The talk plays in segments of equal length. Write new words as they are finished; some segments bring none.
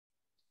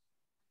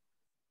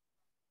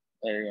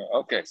There you go.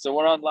 Okay, so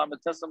we're on Lamed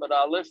Tesam at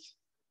Aleph.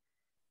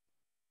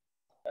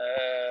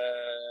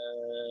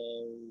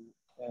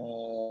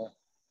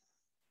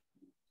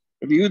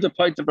 Rabbi Yehuda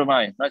Paita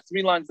B'Mayim, right?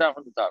 3 lines down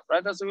from the top,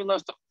 right? That's what we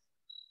left.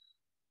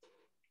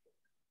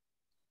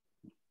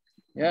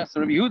 Yeah, so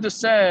Rabbi Yehuda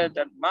said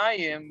that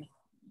Mayim,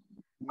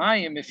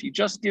 if you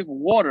just give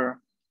water,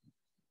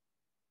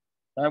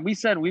 we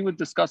said we were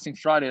discussing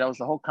Friday, that was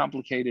the whole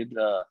complicated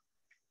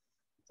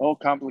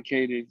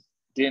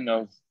din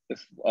of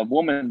if a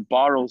woman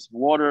borrows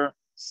water,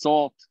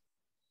 salt,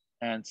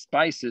 and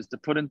spices to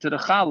put into the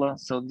challah,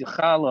 so the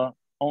challah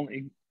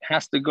only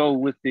has to go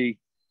with the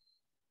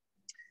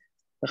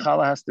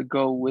challah has to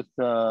go with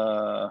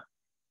the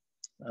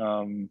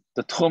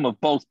techum of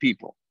both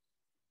people.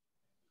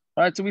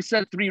 All right, so we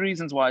said 3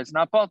 reasons why it's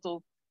not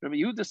batul. Rabbi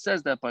Yehuda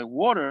says that by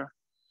water,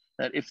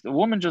 that if the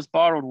woman just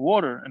borrowed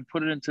water and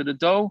put it into the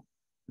dough,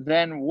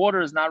 then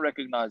water is not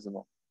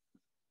recognizable.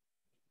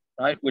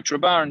 Right? Which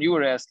Rabbi Aaron, you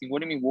were asking,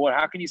 what do you mean water?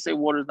 How can you say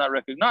water is not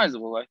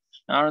recognizable? Like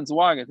Aaron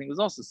Zwag, I think, was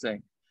also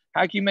saying,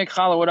 how can you make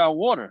challah without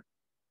water?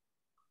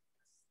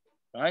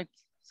 Right?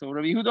 So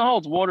Rabbi Yehuda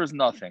holds water is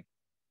nothing.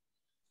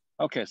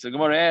 Okay, so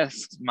Gemara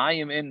asks,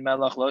 Mayim in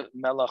melach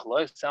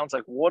lo? Sounds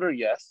like water,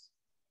 yes.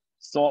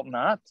 Salt,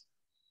 not.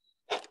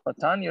 But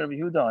Tanya Rabbi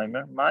Yehuda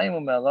Aimer,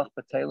 Mayim melach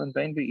b'teilin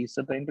bein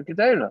be'isa bein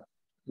b'kedera.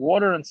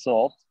 Water and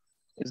salt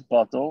is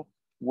batul,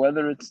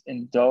 whether it's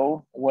in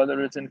dough,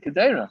 whether it's in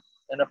kedera,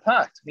 in a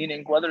pot,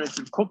 meaning whether it's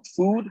in cooked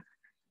food.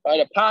 Right,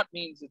 a pot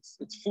means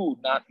it's food,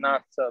 not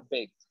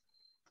baked.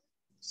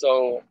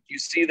 So you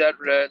see that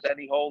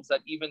he holds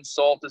that even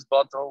salt is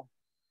batul.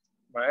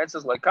 Right, it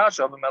says like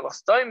kasha abamelach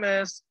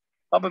staimis,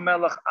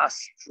 abamelach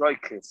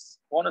astroikis.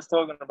 One is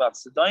talking about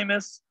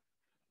sedaimis,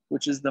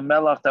 which is the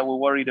melach that we're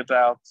worried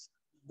about.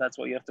 That's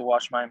what you have to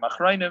wash my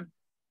machrainim.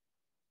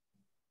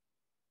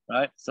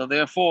 Right, so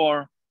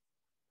therefore,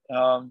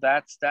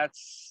 that's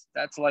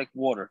like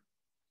water.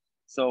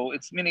 So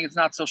it's meaning it's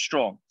not so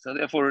strong. So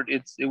therefore,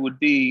 it would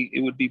be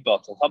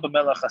batul.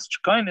 Habamelach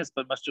astroikis,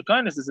 but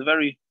mastroikis is a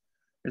very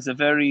I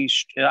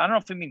don't know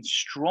if it means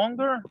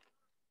stronger.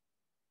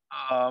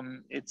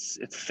 It's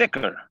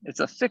thicker. It's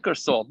a thicker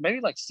salt.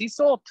 Maybe like sea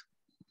salt.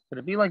 Could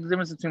it be like the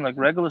difference between like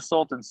regular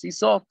salt and sea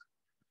salt?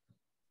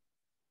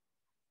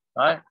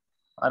 Right?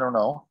 I don't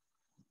know.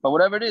 But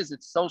whatever it is,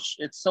 it's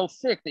so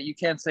thick that you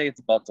can't say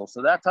it's batul.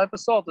 So that type of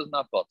salt is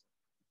not batul.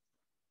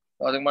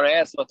 I think Gemara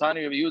asks,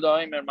 "Vatani Rabbi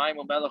Yehuda Aimer Mayim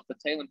Melach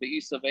B'Teilin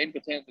Be'isa Vein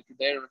B'Teilin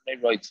B'Kedera B'Nei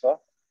Reitzva."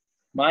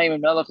 Mayim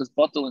and Melach is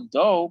batul in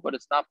dough, but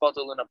it's not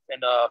batul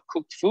in a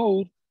cooked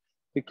food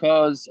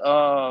because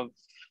of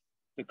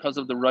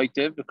the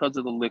reitiv, because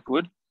of the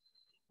liquid.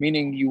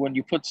 Meaning when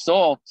you put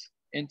salt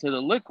into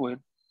the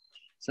liquid,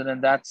 so then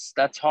that's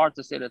hard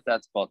to say that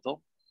that's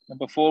batul. And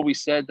before we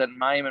said that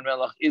Mayim and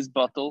Melach is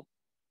batul,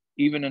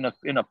 even in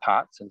a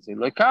pot. So say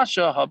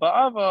lekasha haba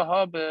ava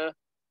haba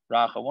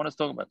racha. One is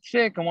talking about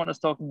thick, and one is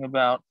talking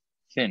about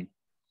thin.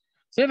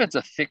 So if it's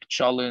a thick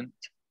cholent,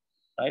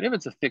 right? If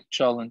it's a thick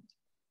cholent,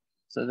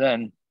 so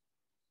then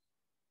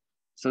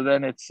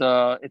it's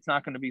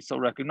not going to be so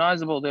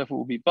recognizable. Therefore, it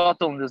will be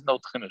batul, and there's no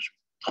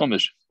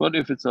chumash. But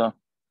if it's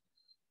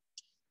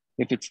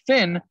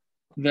thin,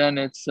 then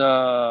it's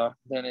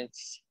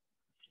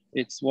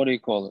what do you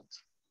call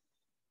it?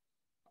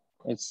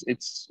 It's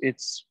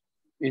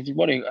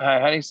what do you,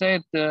 how do you say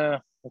it?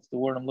 What's the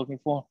word I'm looking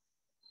for?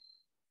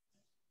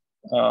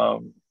 But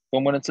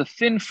when it's a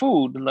thin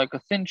food, like a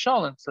thin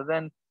cholent, so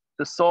then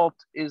the salt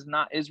is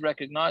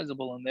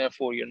recognizable, and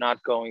therefore it's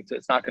not going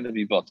to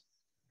be batul.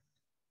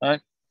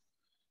 Right?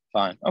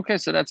 Fine. Okay,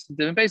 so that's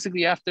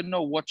basically you have to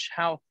know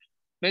how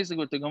basically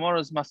what the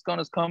Gemara's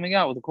maskana is coming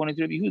out with according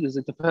to Rabbi Yehuda.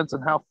 It depends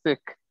on how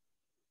thick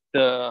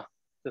the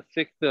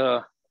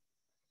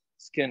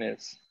skin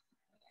is.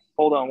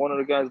 Hold on, one of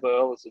the guys by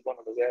Ellis is one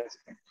of the guys.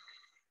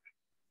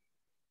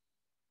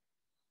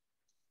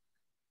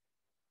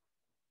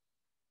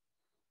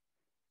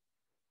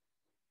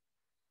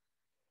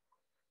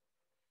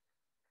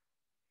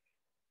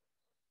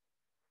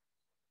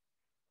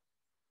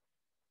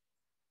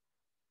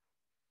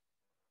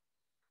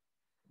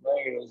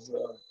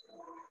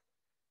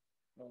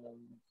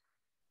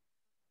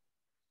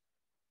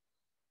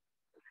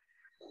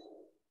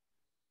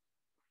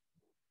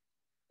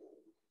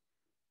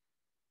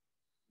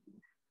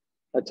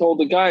 I told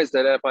the guys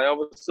that if I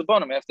over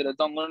Sabonim, after they're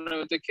done learning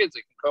with their kids,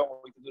 they can come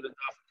and we can do the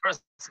daf in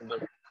person.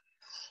 But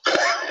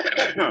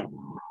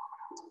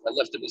I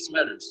left it with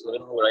smetters, so I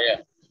don't know where I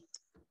am.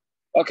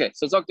 Okay,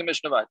 so talk to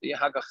Mishna Vayta.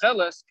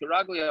 Hagacheles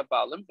kiragli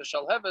abalim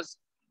v'shalheves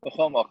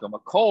b'chol makom.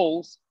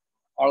 Coals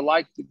are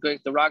like the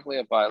ragli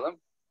abalim,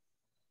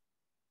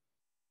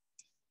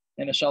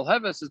 and a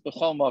shalheves is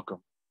b'chol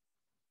makom.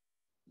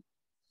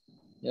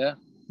 Yeah,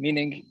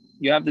 meaning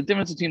you have the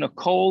difference between a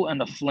coal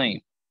and a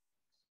flame.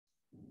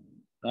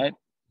 Right,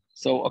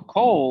 so a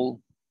coal,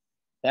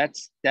 that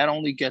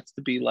only gets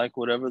to be like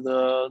whatever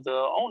the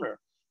owner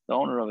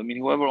of it,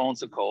 meaning whoever owns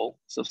the coal.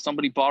 So if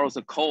somebody borrows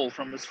a coal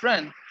from his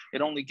friend,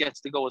 it only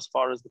gets to go as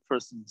far as the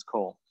person's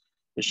coal.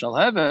 The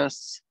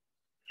shalheves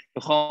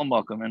b'chol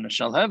makom, and a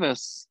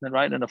shalheves,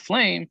 right, and a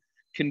flame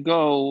can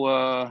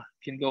go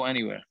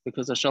anywhere,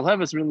 because a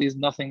shalheves really is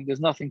nothing. There's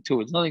nothing to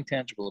it. There's nothing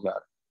tangible about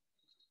it.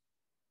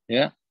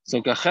 Yeah.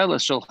 So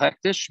gacheles shel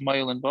hekdesh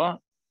mayilin ba.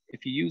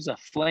 If you use a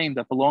flame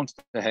that belongs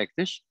to the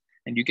hekdesh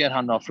and you get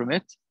hana from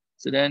it,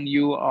 so then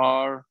you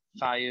are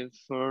chayiv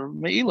for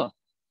meila.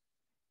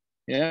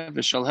 Yeah.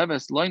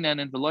 V'shalheves loinen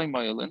and v'loy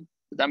mayilin.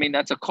 I mean,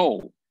 that's a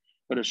coal,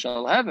 but a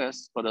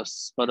shalheves, but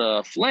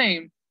a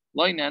flame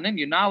loinen,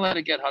 you're not allowed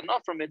to get hana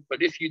from it.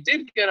 But if you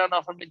did get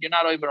hana from it, you're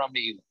not over on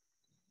meila.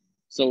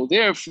 So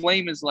their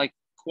flame is like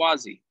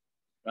quasi,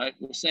 right?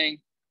 We're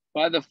saying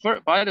by the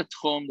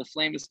techum, the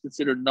flame is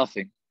considered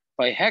nothing.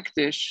 By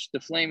Hekdesh,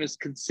 the flame is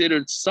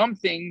considered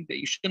something that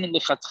you shouldn't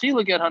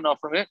lechatchila get hana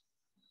from it,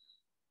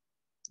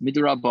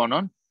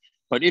 midrabanan.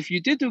 But if you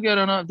did do get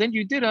hana, then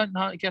you did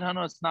get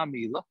hana. It's not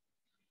mila,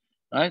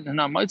 right? And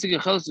now maitzig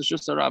yecheles is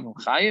just a rabim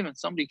chayiv, and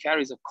somebody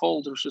carries a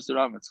coal to just a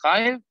rabim, it's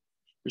chayiv.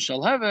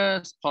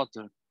 V'shalheves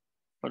potter.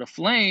 But a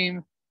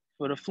flame,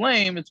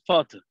 it's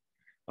potter.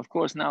 Of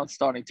course, now it's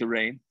starting to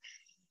rain.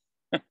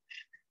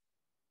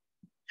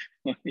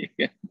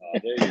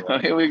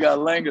 Here we got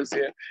langus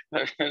here.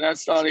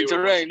 That's starting to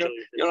rain.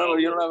 You don't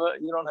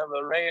have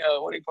a rain.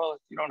 What do you call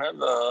it? You don't have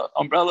an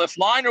umbrella. If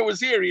Liner was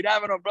here, he'd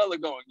have an umbrella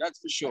going. That's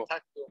for sure.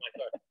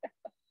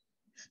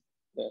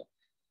 Yeah.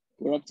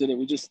 We're up to it.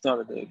 We just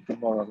started the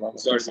Gemara.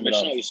 Started the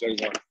Mishna. You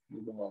started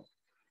All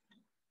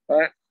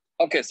right.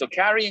 Okay. So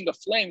carrying a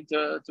flame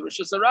to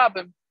Rosh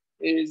Hashanah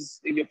is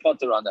your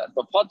potter on that.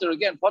 But potter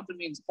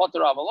means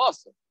potter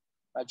avalasa.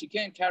 Right? You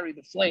can't carry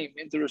the flame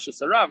into Rosh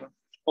Hashanah.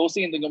 We'll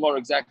see in the Gemara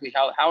exactly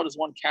how does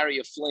one carry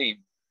a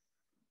flame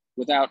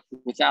without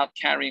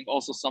carrying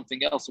also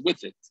something else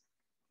with it,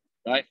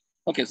 right?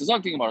 Okay, so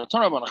Zok the Gemara.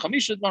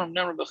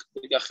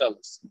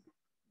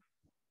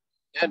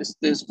 Yeah,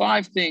 there's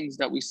 5 things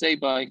that we say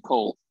by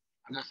coal.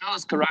 Right?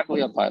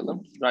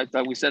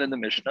 That we said in the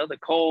Mishnah. The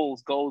coal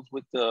goes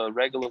with the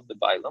regular of the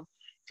bailam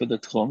for the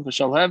techum.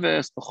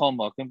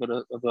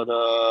 But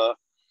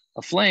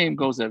a flame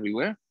goes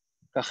everywhere.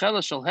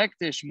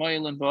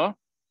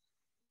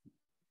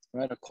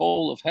 Right, a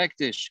coal of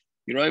hekdesh,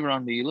 you're over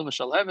on the ilav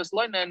shall have us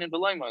loinen and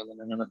below moilen,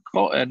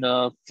 and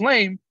a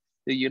flame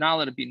that you're not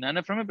allowed to be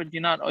nana from it, but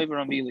you're not over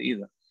on mila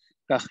either.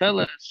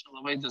 Kacheles shall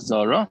Avoda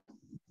Zara,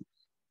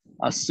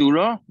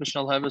 asura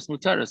shall have us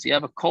muteris. You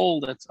have a coal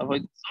that's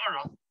Avoda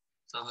Zara,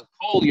 so the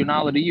coal you're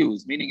not allowed to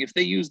use. Meaning, if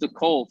they use the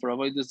coal for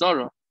Avoda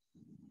Zara,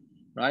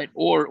 right,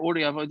 or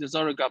the Avoda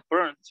Zara got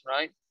burnt,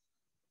 right,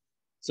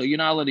 so you're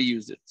not allowed to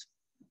use it.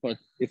 But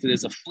if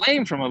there's a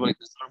flame from Avoda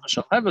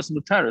Zara,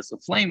 a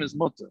flame is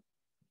mutter.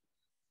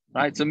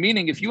 Right? So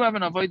meaning if you have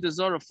an Avoda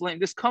Zara flame,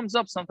 this comes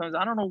up sometimes.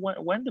 I don't know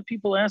when do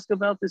people ask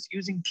about this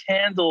using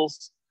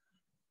candles.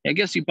 I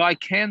guess you buy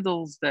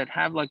candles that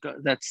have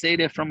that say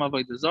they're from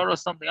Avoda Zara or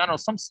something. I don't know,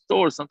 some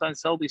stores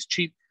sometimes sell these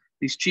cheap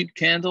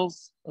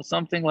candles or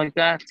something like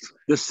that.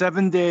 The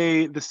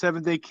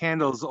 7-day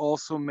candles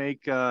also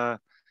make some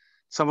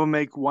of them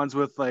make ones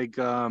with like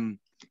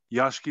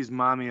Yashki's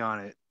mommy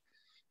on it.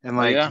 And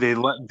like they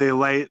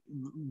light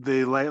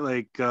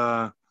like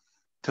to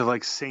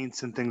like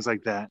saints and things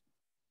like that.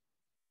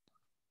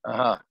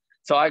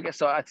 So I guess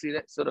I see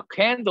that. So the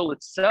candle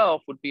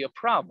itself would be a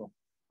problem,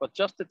 but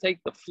just to take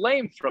the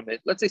flame from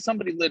it, let's say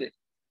somebody lit it,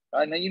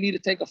 right? And then you need to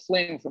take a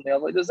flame from the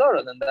Avoda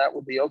Zara, then that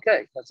would be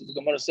okay. That's what the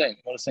Gemara is saying.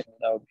 The Gemara is saying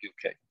that would be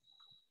okay.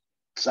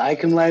 So I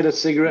can light a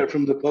cigarette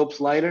from the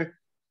Pope's lighter.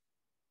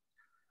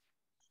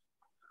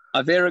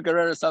 Avera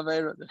Guerrera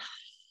Savera.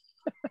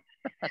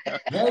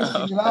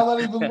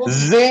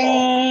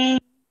 Zing!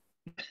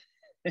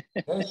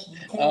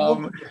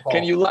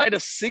 Can you light a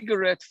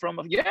cigarette from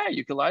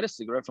you can light a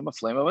cigarette from a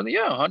flame over the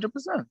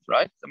 100%,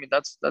 right? I mean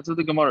that's what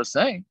the Gemara is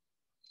saying,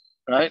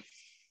 right?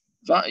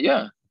 But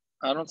yeah,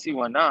 I don't see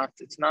why not.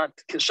 It's not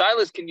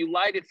Shilas, can you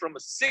light it from a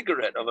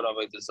cigarette of an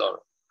Avoda Zara?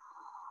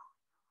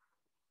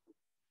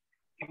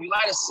 Can you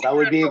light a cigarette that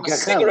would be from a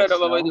cigarette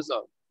of Avoda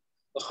Zara?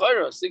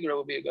 A cigarette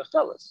would be a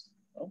gacheles.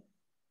 No?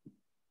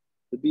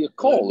 It'd be a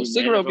coal. A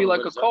cigarette would be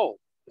like a coal.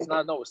 It's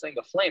not. No, we're saying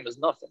a flame is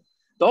nothing.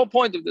 The whole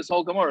point of this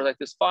whole Gemara, like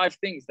there's 5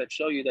 things that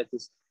show you that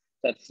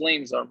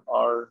flames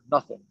are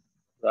nothing,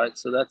 right?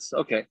 So that's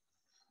okay.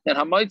 And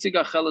hamaitzi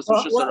gacheles is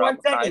just a One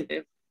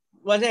second.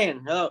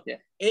 Hello. Yeah.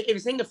 If you're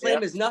saying the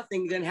flame is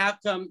nothing, then how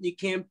come you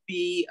can't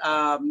be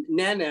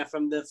nana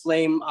from the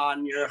flame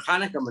on your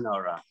Hanukkah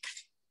menorah?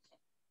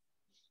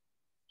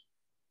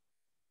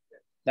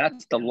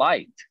 That's the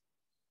light.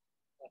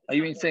 Are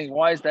you saying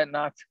why is that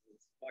not?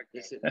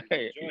 Enjoy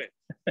it.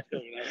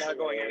 I'm not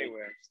going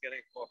anywhere. Just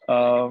getting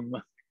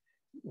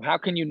how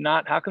come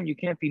you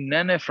can't be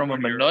nene from a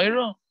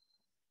menorah?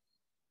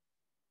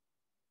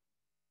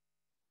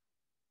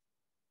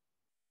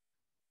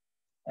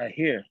 I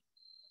hear.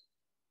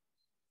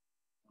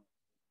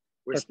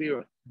 But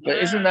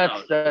isn't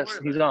that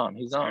he's on?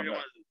 Is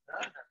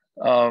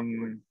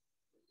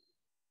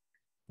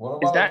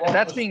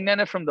that's being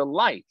nene from the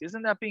light?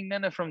 Isn't that being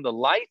nene from the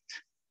light?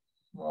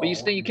 But you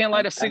say you can't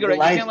light a cigarette.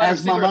 You can't light a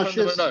cigarette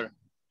from the menorah.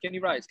 Can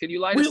you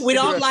light? We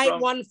don't light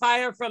one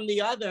fire from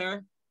the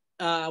other.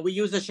 we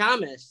use a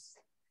shamus.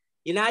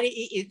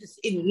 It's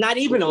not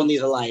even only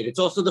the light; it's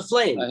also the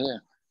flame. Yeah,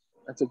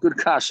 that's a good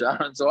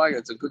kasha. So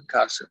it's a good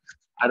kasha.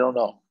 I don't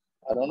know,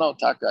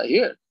 Taka.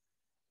 Here,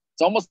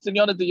 it's almost in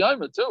Yonah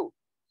D'Yayma too.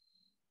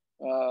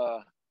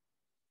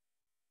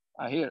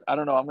 I hear. I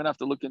don't know. I'm gonna have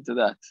to look into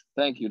that.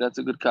 Thank you. That's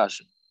a good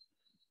kasha.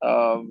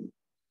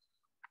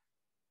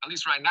 At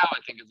least right now, I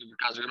think it's a good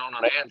kasha. I don't know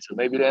the answer.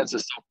 Maybe the answer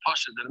is so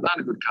pasha that it's not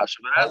a good kasha.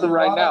 But as of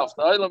right now, if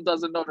the Olam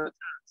doesn't know the answer,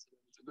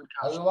 it's a good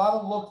kasha. Are you allowed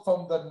to look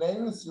from the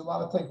neighbors? You're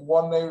allowed to take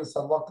one neighbor's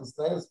and look as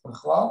neighbors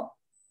b'chlal?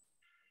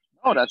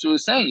 No, that's what we're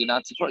saying. You're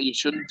not supposed. You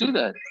shouldn't do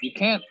that. You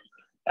can't.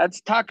 That's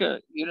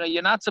taka.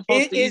 You're not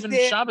supposed to even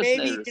Shabbos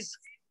neighbors.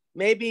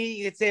 Maybe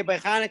you could say by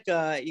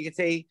Hanukkah, you could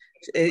say,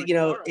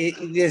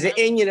 there's an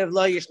Indian of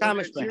lo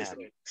yishtamish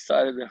b'hem.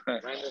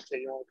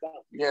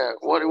 Yeah.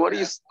 What do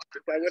you?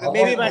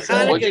 Maybe by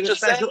Hanukkah, there's a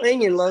special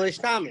Indian lo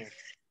yishtamish.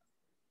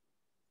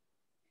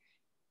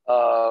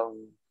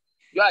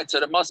 Right. So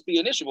there must be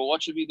an issue. But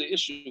what should be the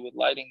issue with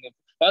lighting?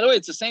 By the way,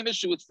 it's the same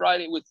issue with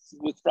Friday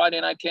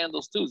night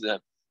candles too, Zeb.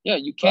 Yeah,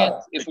 you can't.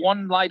 If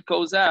one light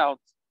goes out,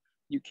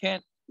 you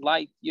can't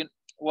light.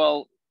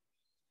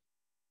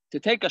 To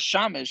take a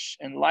shamish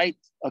and light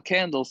a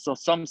candle, so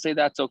some say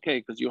that's okay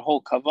because your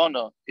whole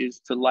kavana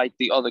is to light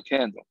the other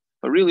candle.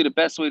 But really, the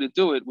best way to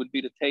do it would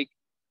be to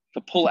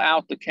pull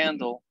out the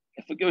candle.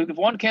 If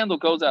one candle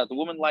goes out, the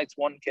woman lights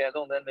one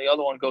candle, and then the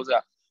other one goes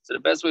out. So the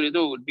best way to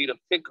do it would be to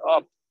pick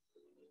up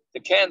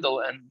the candle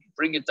and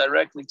bring it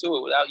directly to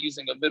it without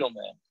using a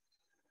middleman.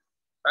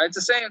 Right? It's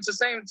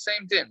the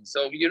same din.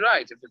 So you're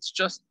right.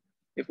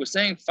 If we're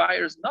saying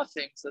fire is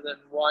nothing, so then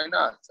why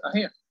not? I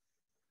hear.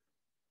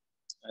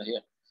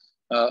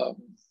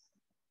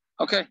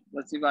 Okay,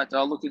 let's see that.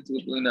 I'll look into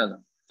it another.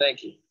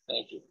 Thank you.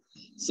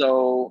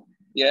 So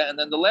yeah, and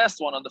then the last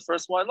one on the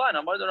first white line.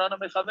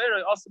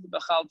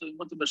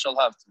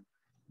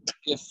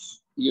 If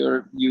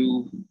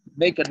you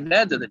make a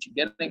neder that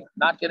you're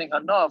not getting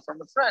hana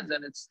from a friend,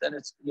 then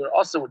you're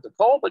also with the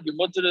coal, but you're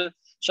mutter the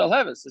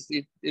shalhevis.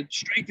 It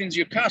strengthens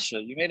your kasha.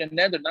 You made a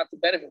neder not to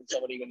benefit from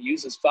somebody. You're going to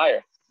use his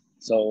fire.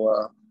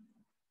 So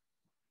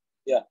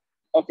yeah.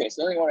 Okay,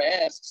 so anyone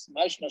asks,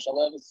 Mishna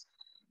shalhevis.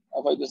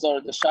 Avoda Zara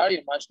the Shari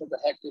and Mishna the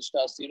Hekdesh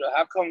Tasira.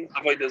 How come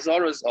Avoda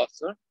Zara is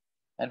also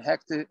and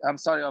Hekdesh? I'm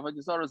sorry,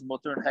 Avoda Zara is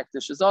mutter and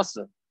Hekdesh is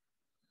also.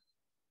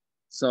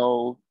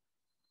 So,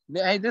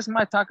 hey, this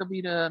might talk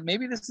about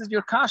maybe this is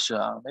your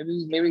kasha.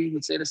 Maybe you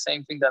would say the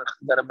same thing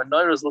that a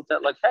menorah is looked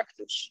at like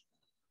Hekdesh.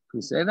 Can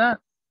you say that?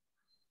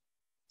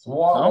 So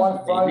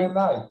why Friday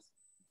night?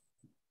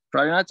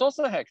 Friday night's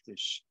also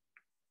Hekdesh.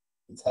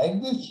 It's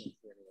Hekdesh?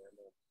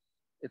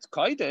 It's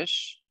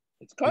Kodesh.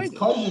 It's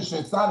Kodesh.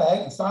 It's not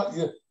egg. It's not.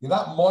 You're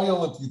not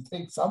moil if you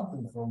take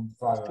something from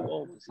Friday. Too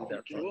old to see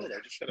that. I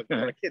just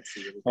had a kid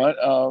see it. But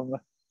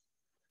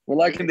we're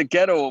like in the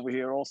ghetto over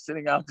here, all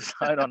sitting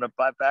outside on the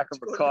back of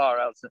the car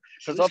outside.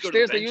 Because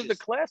upstairs they use the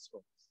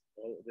classroom.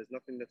 Oh, there's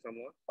nothing that's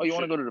unlocked. Oh, you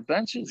want to go to the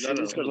benches? No,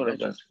 let's go to the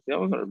benches. Yeah,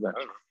 we'll go to the bench.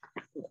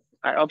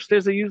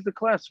 Upstairs they use the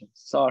classroom.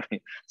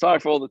 Sorry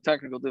for all the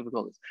technical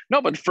difficulties.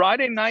 No, but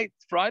Friday night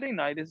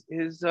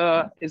is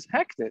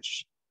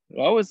Hekdesh.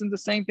 Oh, isn't the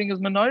same thing as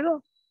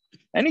menorah?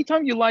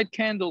 Anytime you light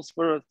candles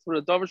for a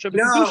davar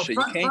shebekdusha,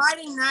 you can't.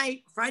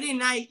 Friday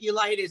night you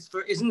light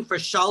isn't for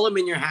shalom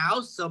in your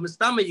house, so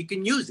mistama you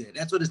can use it.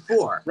 That's what it's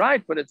for.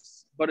 Right, but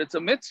it's a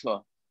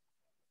mitzvah,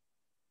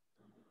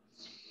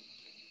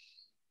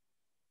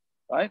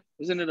 right?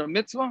 Isn't it a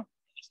mitzvah?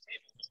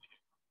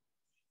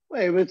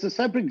 Wait, but it's a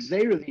separate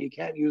zera that you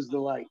can't use the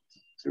light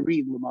to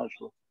read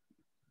l'mashal.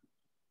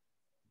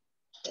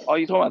 Oh,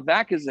 you're talking about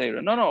that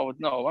gezerah?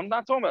 No, I'm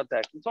not talking about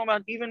that. I'm talking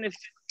about even if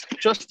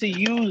just to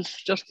use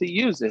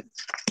it.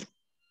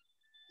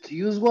 To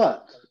use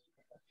what?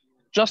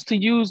 Just to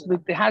use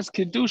it has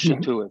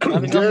kedusha to it.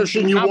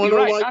 Gershon, you want to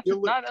light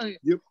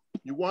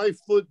your wife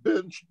foot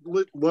bench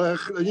lit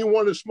and you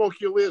want to smoke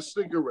your last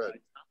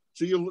cigarette,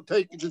 so you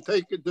take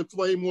the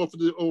flame off of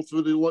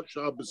the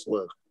Shabbos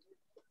lech.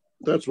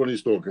 That's what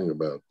he's talking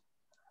about.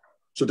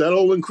 So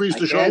that'll increase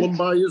the shalom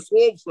bayis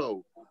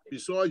also.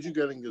 Besides you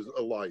getting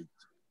a light.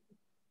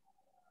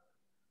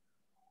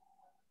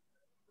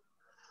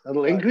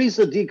 That'll increase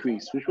or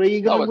decrease? Which way are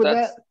you going with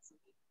that?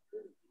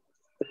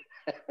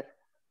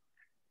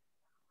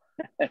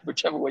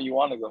 Whichever way you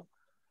want to go.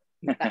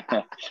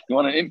 You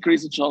want an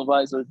increase in shalom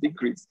bayis or a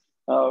decrease?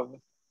 If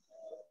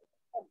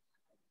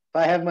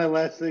I have my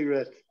last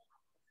cigarette,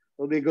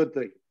 it'll be a good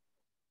thing.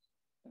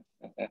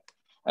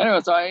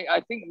 Anyway, so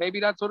I think maybe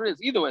that's what it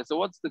is. Either way,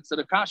 so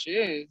the kasha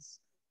is.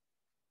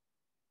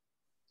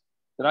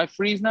 Did I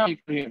freeze now? You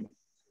can hear me.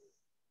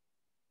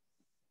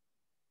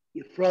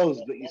 You froze,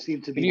 but you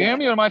seem to be. Can you hear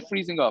me or am I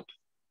freezing up?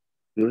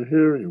 We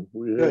hear you.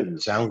 We hear you.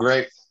 Sound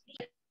great.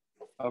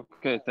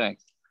 Okay,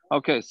 thanks.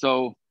 Okay,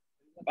 so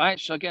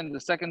again, the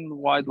second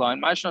wide line.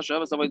 Mishna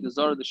shabbos avoda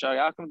zara the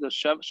shariakim the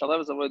shabbos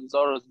avoda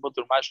zara is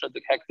mutter. Mishna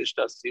the hekdesh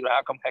tasira.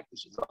 How come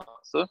hekdesh is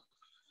also?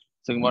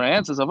 So Gemara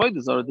answers avoda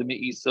zara the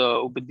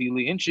meisa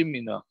ubedili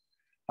inchimina.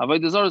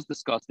 Avoda zara is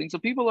disgusting. So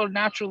people are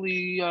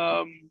naturally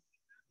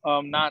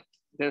not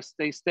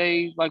they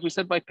stay, like we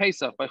said, by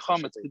Pesach, by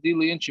Chometz,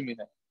 Kedili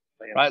Inchimine.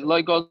 Right?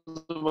 Like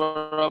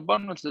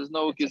Rabbanon says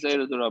no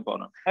Gezerah the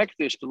Rabbanon.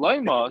 Hekdesh the loy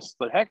mas,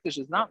 but Hekdesh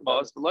is not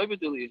mas, the loy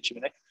Kedili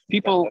Inchimine.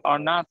 People are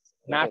not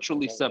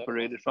naturally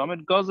separated from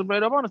it. Goes the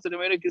Rabbanon, so they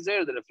made a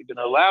Gezerah that if you're going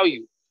to allow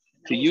you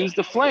to use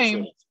the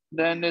flame,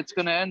 then it's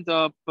going to end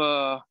up,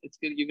 you're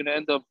going to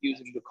end up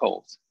using the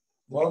coals.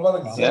 What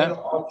about Gezerah?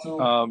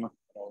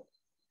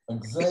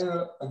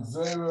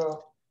 Gezerah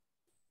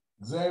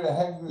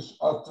Hekdesh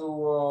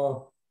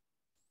Atu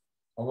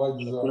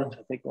Avoda Zara.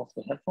 Take off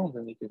the headphones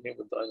and you can hear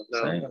what I'm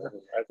saying.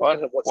 Why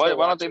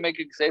don't they make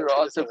a Gezerah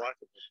Atu?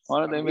 Why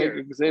don't they make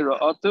a Gezerah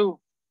Atu?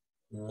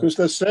 Because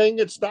they're saying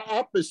it's the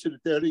opposite.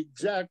 They're the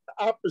exact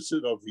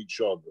opposite of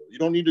each other. You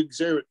don't need a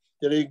Gezerah.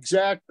 They're the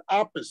exact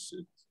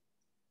opposite.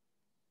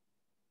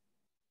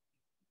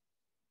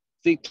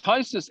 The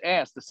Taisus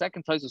asks, the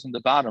second Taisus on the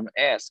bottom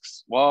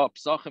asks, well,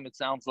 Psachim, it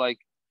sounds like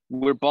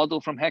we're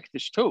batul from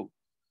Hekdesh too.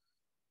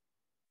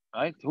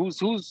 Right?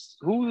 Who's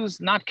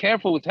not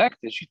careful with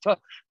Hekdesh?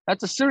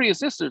 That's a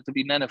serious issue to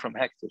be nene from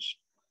Hekdesh.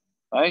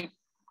 Right?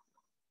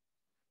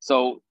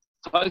 So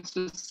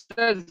Taisus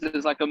says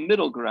there's like a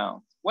middle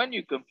ground. When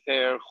you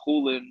compare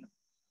Chulin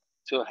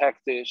to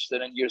Hekdesh,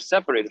 then you're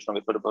separated from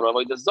it. But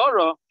Avoda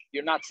Zara,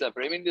 you're not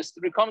separated. I mean, this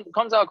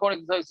comes out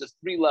according to Taisus, there's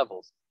 3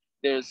 levels.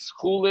 There's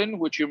Chulin,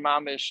 which you're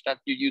mamish, that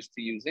you're used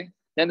to using.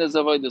 Then there's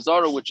Avoda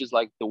Zara, which is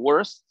like the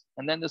worst.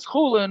 And then there's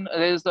Chulin,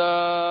 there's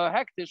the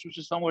Hekdesh, which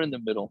is somewhere in the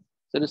middle.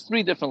 So there's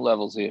 3 different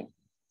levels here.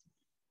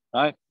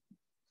 All right?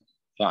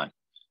 Fine.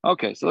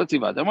 Okay, so let's see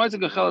about that.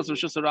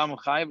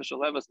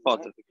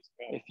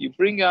 If you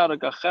bring out a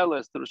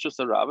gacheles to Rosh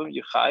Hashanah,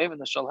 you chayiv,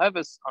 and the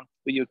shalheves,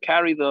 you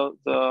carry the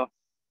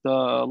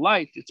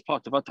light, it's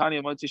pot.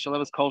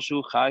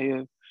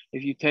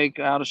 If you take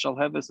out a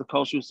shalheves, the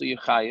kolshu, so you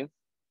chayiv.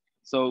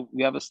 So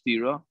we have a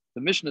stira.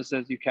 The Mishna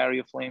says you carry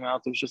a flame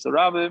out of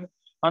Shusarabim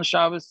on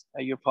Shabbos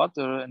at your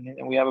potter, and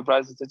we have a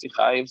prize that says you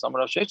chayiv. Some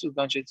of Shechus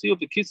don't you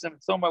the kisim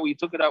somewhere where you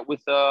took it out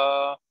with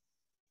a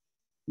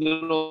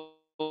little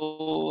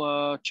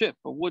chip,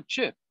 a wood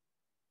chip.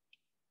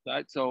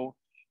 Right? So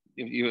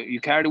if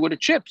you carried it with a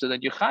chip, so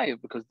that you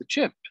chayiv because the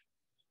chip.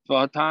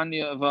 So then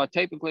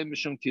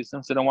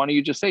why don't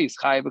you just say it's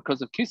chayiv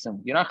because of kisim?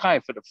 You're not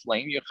chayiv for the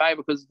flame. You're chayiv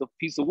because of the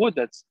piece of wood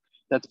that's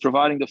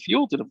providing the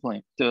fuel to the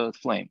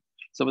flame.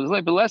 So it's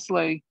like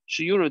Belesle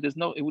Shiura, it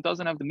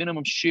doesn't have the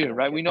minimum shear,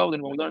 right? We know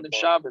that when we learned in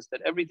Shabbos that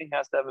everything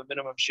has to have a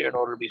minimum shear in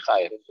order to be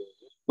chayiv,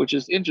 which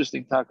is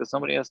interesting, Taka.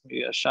 Somebody asked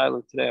me a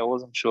shaila today. I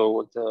wasn't sure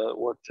what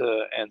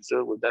to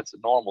answer. Well, that's a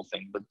normal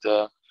thing, but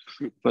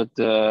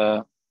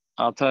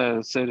I'll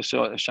say the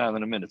shaila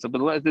in a minute. So,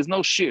 but there's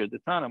no shear. The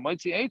Tana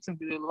mighty eights and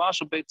the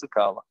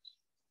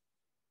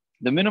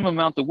minimum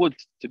amount of wood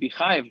to be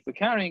chayiv for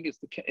carrying is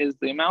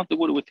the amount of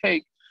wood it would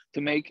take to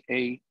make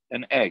an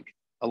egg,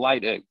 a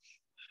light egg.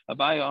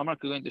 Abaya Amar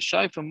going to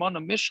shy from Mana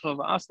Mishcha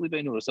Asli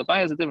Beinurus.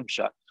 Abaya has a different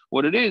shot.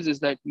 What it is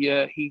that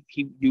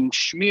you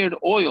smeared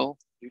oil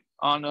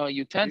on a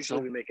utensil.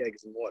 Usually we make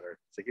eggs in water.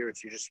 So here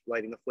you're just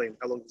lighting the flame.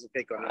 How long does it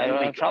take on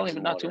it? Probably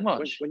not too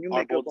much. When you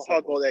make a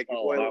hard-boiled egg, you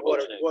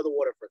boil the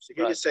water first. So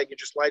here you're saying you're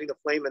just lighting the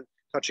flame and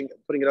putting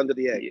it under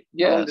the egg.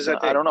 Yeah, how long does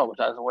that take? I don't know.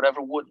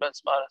 Whatever wood,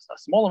 that's a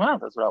small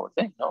amount. That's what I would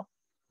think. No.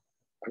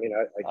 I mean,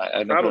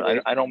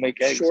 I don't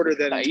make eggs. Shorter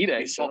than I eat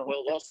eggs.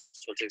 Soft-boiled also,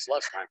 so it takes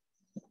less time.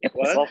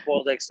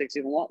 Soft-boiled eggs takes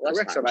even less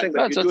time.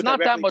 So it's not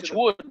that much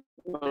wood.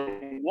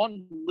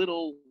 One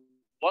little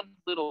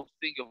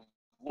thing of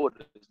wood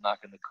is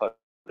not going to cut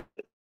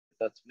it.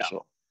 That's for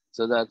sure.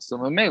 So that's the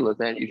mamela.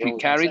 That if you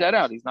carry that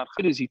out, he's not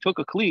chiddush. He took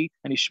a kli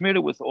and he smeared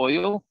it with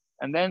oil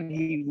and then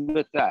he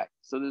lit that.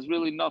 So there's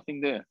really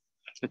nothing there.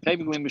 But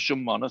typically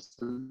mishum manos,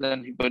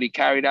 but he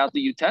carried out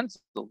the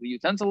utensil. The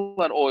utensil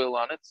had oil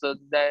on it, so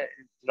that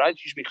right,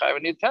 you should be chayav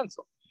in the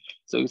utensil.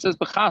 So he says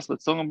b'chaspa.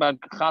 It's talking about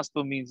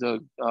chaspa means a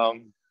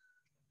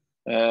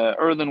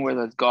earthenware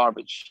that's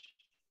garbage.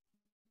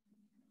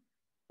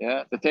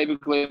 Yeah, the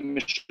typically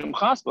mishum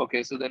chaspa.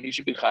 Okay, so then he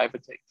should be chayav for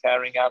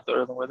carrying out the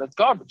earthenware that's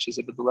garbage. He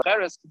said, but the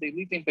cheres they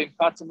litin bein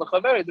patzim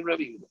lechaveri the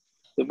Rebbe Yehuda.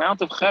 The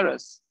amount of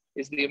cheres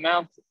is the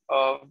amount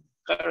of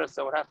cheres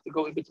that would have to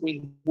go in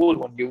between wood.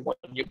 When you're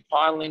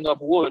piling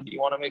up wood,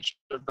 you want to make sure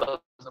it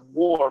doesn't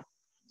warp.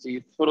 So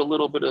you put a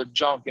little bit of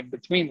junk in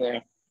between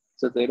there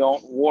so they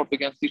don't warp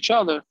against each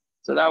other.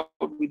 So that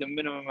would be the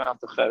minimum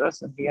amount of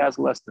cheres, and he has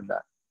less than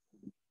that.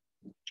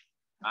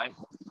 Right?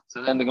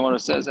 So then the Gemara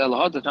says,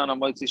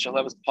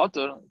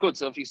 good.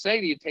 So if you say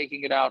that you're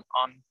taking it out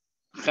on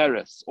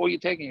cheres or you're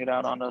taking it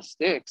out on a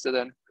stick, so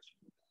then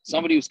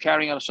somebody who's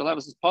carrying out a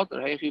shalabas is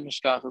potter.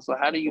 So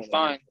how do you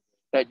find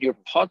that you're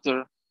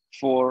potter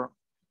for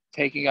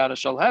taking out a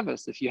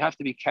shalheves if you have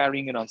to be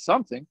carrying it on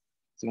something?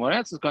 So what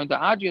else is going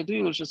to add you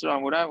do just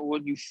around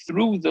what you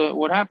threw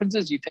what happens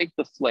is you take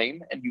the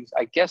flame and you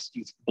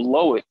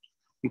blow it.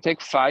 You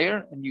take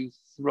fire and you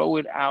throw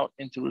it out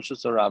into Rosh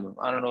Hashanah.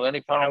 I don't know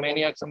any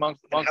pyromaniacs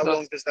amongst us. How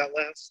long does that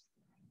last?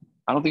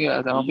 I don't think it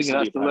has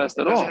to last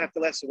at all. It doesn't have to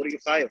last. So what do you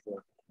fire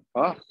for?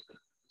 Oh.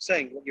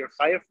 saying you're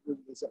chayav.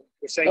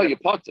 We're saying no, you're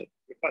potter.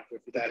 You're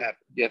potter if that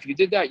happened. Yeah, if you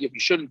did that, you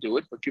shouldn't do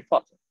it, but you're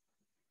potter.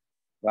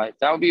 Right?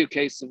 That would be a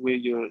case of where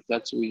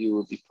that's where you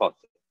would be potter.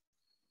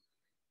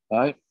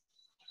 Right?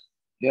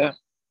 Yeah.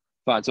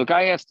 Fine. So a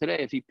guy asked today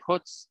if he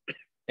puts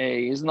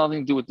it has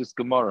nothing to do with this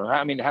Gemara.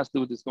 I mean, it has to do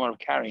with this Gemara of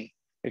carrying.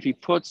 If he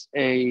puts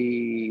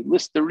a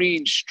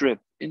Listerine strip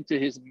into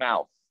his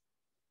mouth,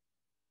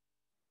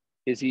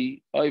 is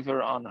he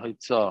over on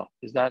Hitzah?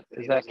 Is that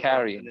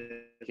carrying?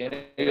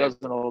 He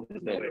doesn't hold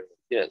it there.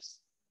 Yes.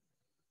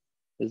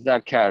 Is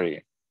that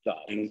carrying?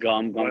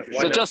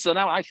 So just so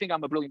now I think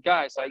I'm a brilliant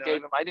guy, so I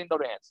gave him. I didn't know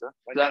the answer.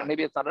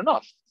 Maybe it's not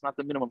enough. It's not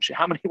the minimum.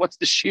 How many? What's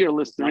the sheer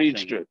Listerine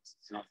strips?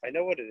 I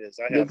know what it is.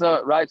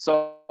 Right.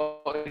 So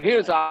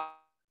here's how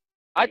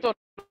I thought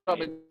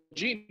I'm a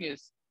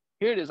genius.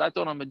 Here it is. I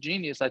thought I'm a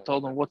genius. I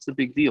told him, what's the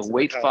big deal?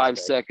 Wait 5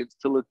 seconds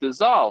till it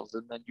dissolves,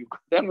 and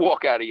then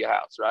walk out of your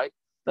house. Right.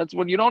 That's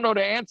when you don't know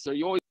the answer.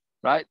 You always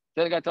right.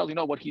 Then the guy tells you,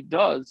 what he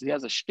does. He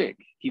has a shtick.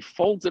 He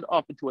folds it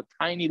up into a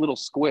tiny little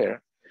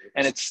square,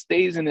 and it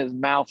stays in his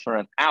mouth for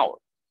an hour.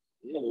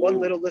 One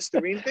little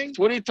Listerine thing? That's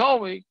what he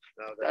told me.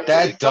 No,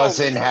 that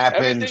doesn't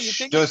happen.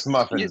 Just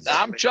muffins.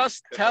 I'm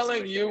just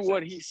telling you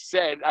what he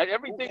said.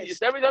 Every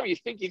time you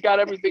think you got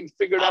everything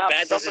figured out,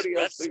 somebody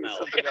else figures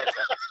something else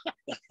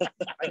out.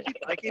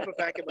 I keep it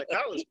back in my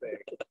college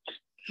bag.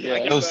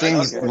 Yeah. Those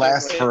things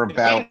last for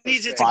about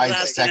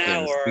 5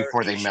 seconds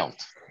before they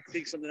melt.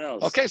 Think something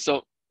else. Okay,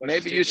 so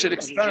maybe you should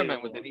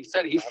experiment with it. He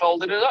said he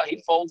folded it up.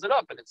 He folds it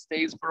up and it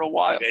stays for a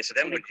while. Okay, so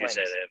then what you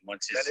say that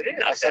once it's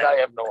I said I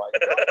have no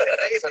idea.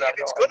 If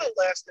it's going to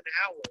last an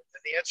hour,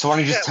 then the answer so why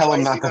don't you just tell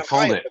him not to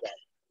fold it?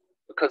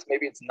 Because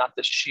maybe it's not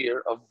the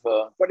sheer of.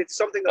 But it's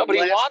something that. No, but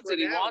he wants it.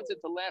 He wants it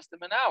to last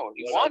him an hour.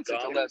 He wants it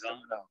to last him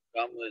an hour.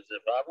 Gum is a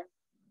problem.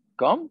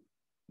 Gum?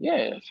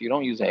 Yeah. If you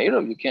don't use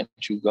Ado, you can't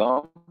chew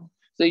gum.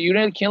 So you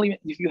can't even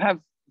if you have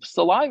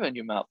saliva in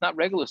your mouth, not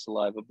regular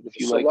saliva, but if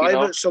you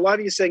saliva,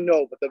 saliva, you're saying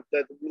no, but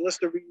the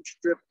Listerine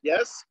strip,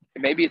 yes.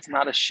 Maybe it's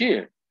not a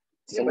shear.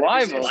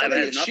 Saliva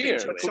is a shear.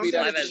 It could be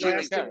that I'm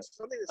talking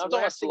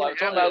about saliva. I'm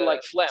talking about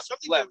like phlegm,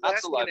 not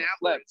saliva,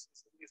 phlegm.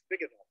 It's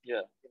big enough.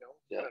 Yeah.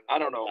 Yeah. I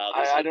don't know.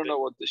 I don't know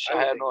what to.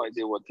 I have no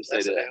idea what to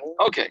say to that.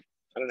 Okay.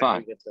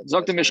 Fine.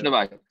 Zok the Mishna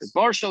weiter.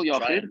 Bar shel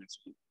yachid.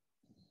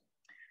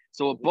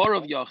 So a bar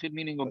of yachid,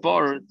 meaning a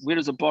bar. Where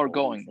is a bar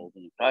going?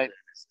 Right.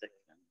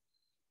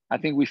 I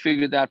think we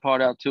figured that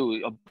part out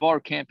too. A bar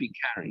can't be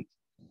carried.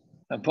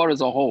 A bar is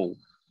a hole.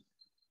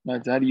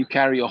 Right? How do you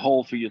carry a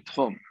hole for your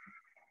techum?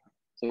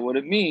 So what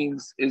it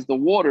means is the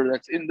water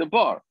that's in the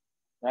bar.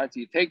 Right? So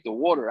you take the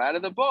water out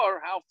of the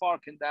bar. How far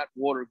can that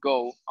water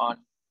go on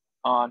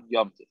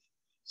Yom Tov?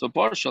 So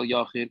bar shel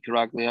yachid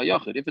karagle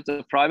hayachid. If it's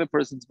a private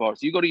person's bar,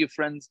 so you go to your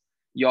friend's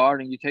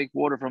yard and you take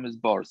water from his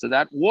bar. So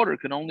that water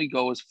can only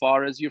go as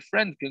far as your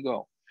friend can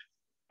go.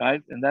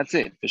 Right? And that's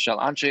it. But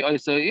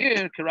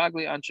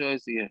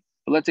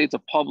let's say it's a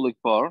public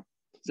bar,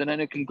 so then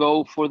it can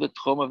go for the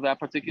techum of that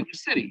particular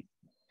city.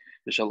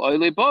 What's the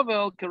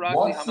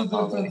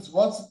difference?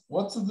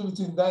 What's the difference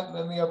between that and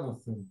any other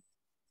thing?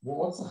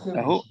 What's the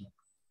chiddush?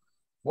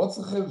 What's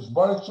the chiddush?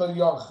 Baruch shel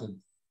yachid.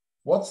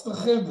 What's the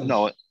chiddush?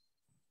 No.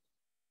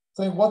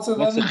 Saying what's the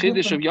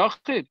chiddush of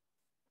yachid?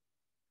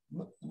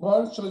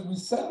 We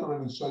said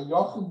already. Shel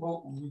yachid,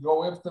 we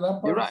go after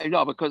that person. You're right.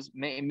 No, because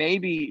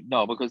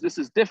because this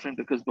is different.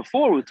 Because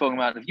before we were talking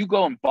about if you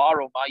go and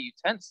borrow my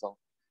utensil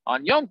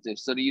on Yom Tov,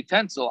 so the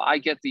utensil I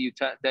get the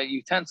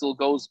utensil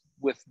goes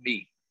with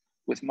me,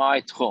 with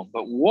my techum.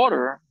 But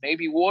water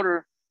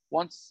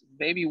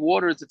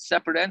is a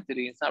separate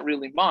entity. It's not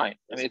really mine.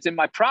 I mean, it's in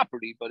my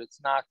property, but it's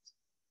not.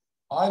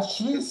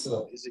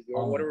 Is it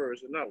your water or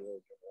is it not your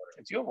water?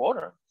 It's your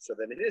water. So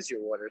then it is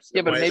your water. So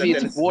yeah, but maybe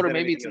it's water.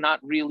 Maybe it's not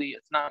really.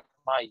 It's not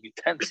my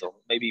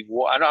utensil. Maybe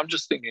water. I'm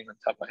just thinking on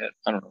top of my head.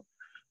 I don't know.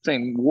 I'm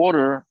saying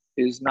water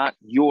is not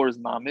yours,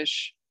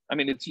 mamish. I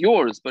mean, it's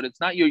yours, but it's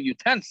not your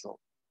utensil.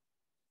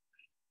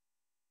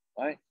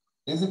 Right?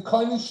 Is it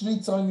kind of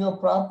shlitz on your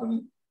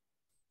property?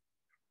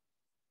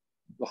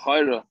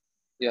 L'chayra,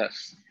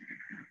 yes,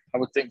 I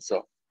would think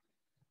so.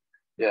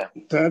 Yeah.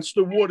 That's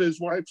the water his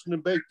wife's going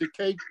to bake the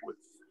cake with.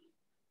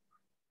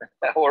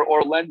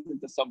 or lend it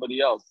to somebody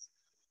else,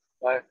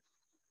 right?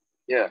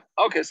 Yeah.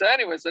 Okay. So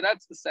anyway, so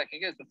that's the second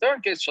case. The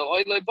third case, shal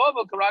oile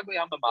bavel karagli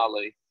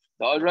hamamale.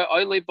 The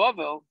oile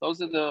bavel,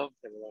 those are the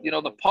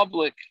the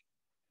public.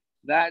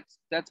 That's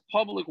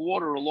public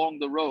water along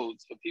the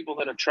roads for people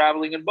that are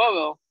traveling in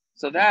Bavel.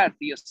 So that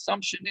the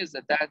assumption is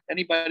that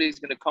anybody's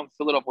going to come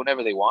fill it up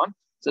whenever they want.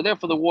 So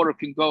therefore, the water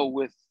can go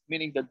with,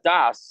 meaning the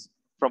das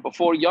from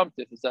before Yom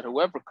Tov is that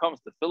whoever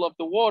comes to fill up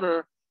the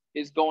water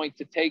is going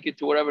to take it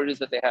to wherever it is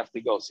that they have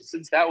to go. So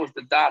since that was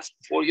the das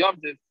before Yom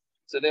Tov,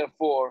 so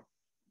therefore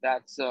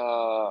that's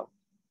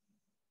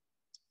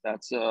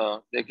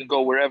they can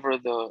go wherever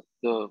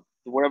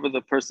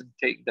the person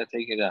take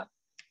it out.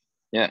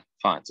 Yeah,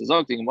 fine. So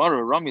Zog the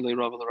Gemara, Rami le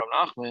Rav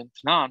Nachman,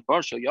 Tnan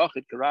bar shel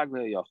yachid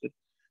karagle yachid.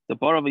 The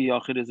bar of a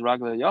yachid is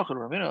ragle yachid.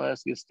 Ramina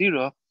ask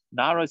Yestira,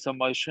 Narai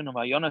samayshun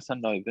amayonas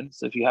hanoivin.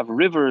 So if you have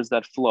rivers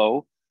that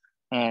flow,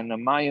 and a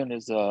mayon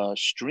is a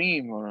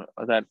stream or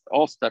that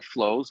also that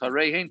flows, that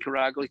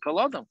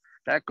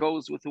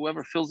goes with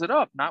whoever fills it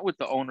up, not with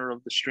the owner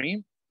of the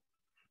stream.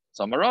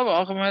 So we're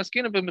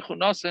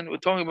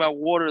talking about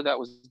water that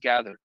was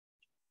gathered,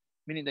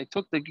 meaning they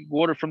took the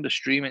water from the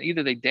stream and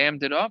either they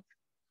dammed it up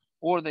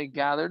or they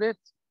gathered it,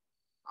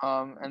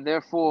 and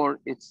therefore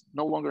it's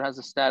no longer has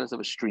the status of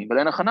a stream. But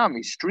in a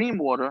chanami, stream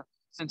water,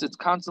 since it's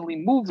constantly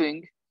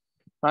moving,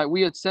 right?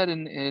 We had said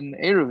in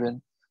Erevin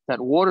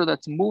that water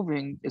that's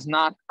moving is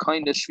not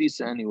kind of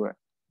shvisa anywhere.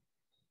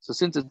 So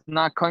since it's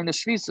not kind of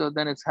shvisa,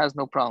 then it has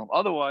no problem.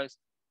 Otherwise,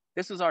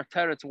 this is our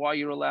teretz why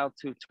you're allowed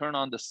to turn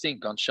on the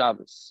sink on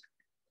Shabbos.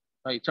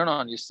 Right? You turn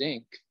on your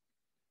sink.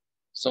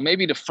 So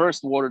maybe the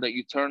first water that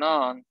you turn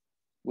on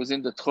was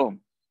in the techum,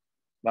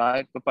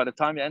 right? But by the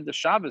time the end of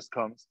Shabbos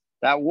comes,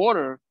 that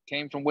water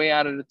came from way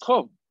out of the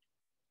techum,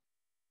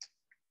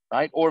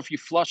 right? Or if you're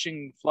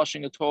flushing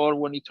a toilet,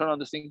 when you turn on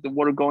the sink, the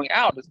water going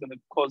out is going to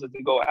cause it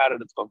to go out of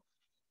the techum,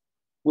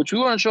 which we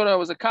want to show that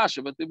was a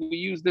kasha, but we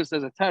use this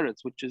as a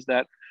teretz, which is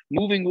that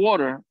moving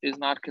water is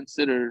not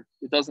considered,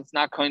 it's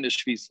not kind of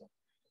shvisa.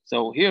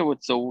 So here,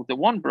 so the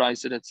one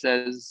brisa that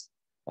says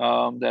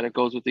that it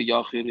goes with the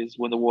yachid is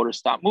when the water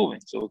stopped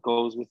moving. So it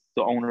goes with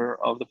the owner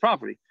of the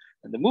property.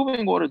 And the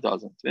moving water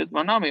doesn't. It's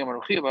talking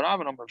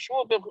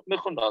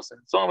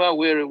about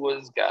where it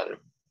was gathered.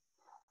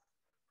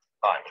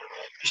 Fine.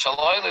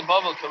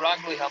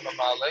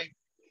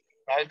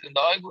 Right? And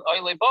the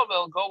oile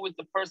Bavel go with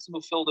the person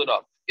who filled it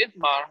up.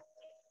 Itmar,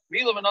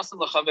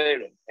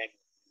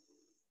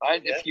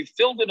 right? If you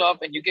filled it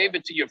up and you gave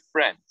it to your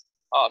friend,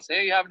 so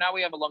here you have, now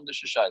we have a lamda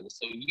shashayla.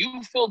 So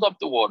you filled up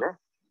the water,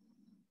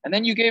 and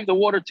then you gave the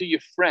water to your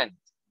friend.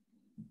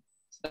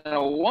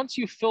 So once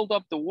you filled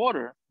up the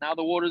water, now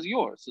the water is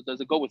yours. So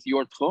does it go with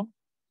your techum,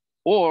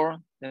 or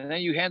and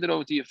then you hand it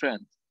over to your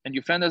friend, and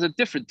your friend has a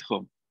different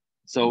techum?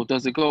 So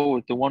does it go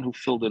with the one who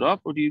filled it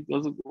up, or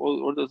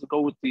does it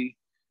go with the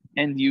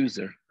end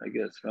user? I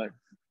guess, right?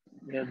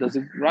 Yeah, does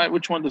it right?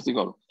 Which one does it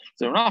go?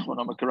 So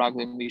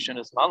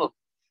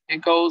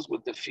it goes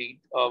with the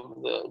feet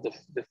of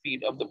the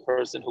feet of the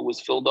person who was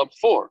filled up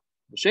for.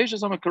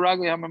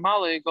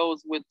 It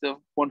goes with the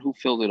one who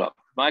filled it up.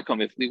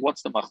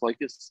 What's the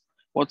Machlokes?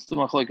 What's the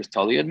Machlokes?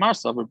 Tali and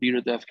Marsav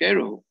beat the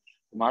hefkeru.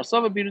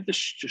 Marsav beat the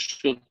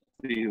should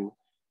be.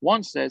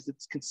 One says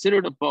it's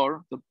considered a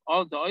bar. The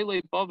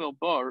oile Bavel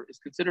bar is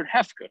considered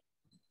hefker.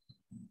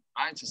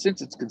 Right. So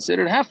since it's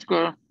considered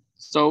hefker,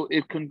 so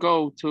it can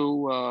go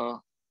to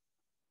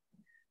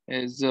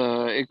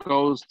it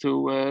goes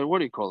to what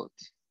do you call it?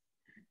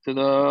 To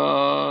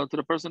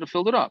the person who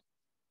filled it up.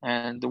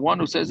 And the one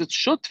who says it's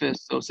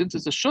shutfis, so since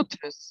it's a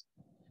shutfis,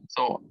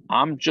 so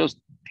I'm just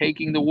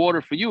taking the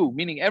water for you,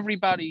 meaning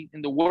everybody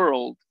in the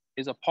world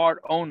is a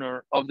part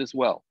owner of this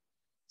well.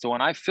 So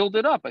when I filled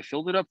it up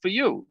for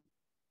you.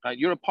 Right?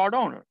 You're a part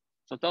owner.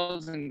 So it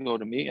doesn't go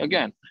to me.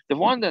 Again, the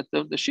one that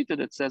the shita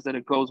that says that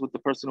it goes with the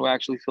person who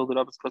actually filled it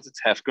up is because it's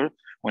hefker.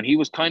 When he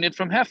was kinded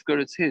from hefker,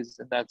 it's his,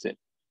 and that's it.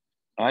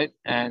 Right?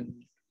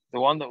 And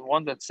the one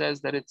that says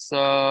that it's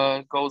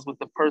goes with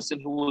the person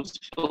who was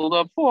filled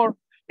up for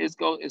is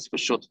for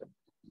shutfin.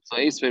 So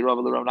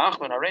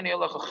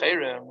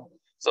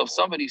if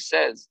somebody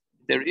says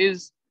there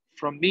is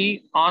from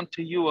me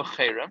onto you a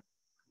cherem,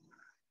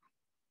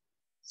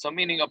 so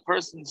meaning a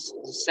person's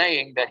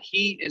saying that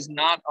he is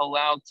not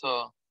allowed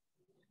to,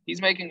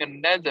 he's making a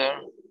neder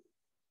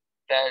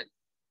that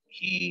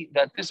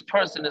this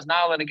person is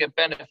not allowed to get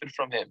benefit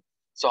from him.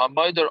 So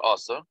Hamoider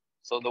Asr,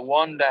 so the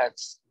one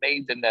that's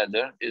made the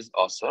neder is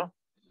Asr,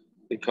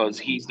 because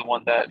he's the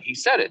one that he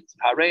said it.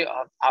 Hare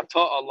ata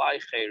alai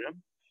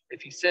cherem.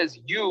 If he says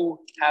you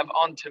have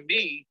unto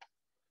me,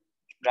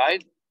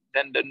 right?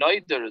 Then the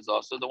neder is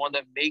also the one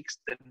that makes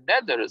the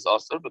neder is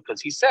also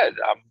because he said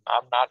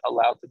I'm not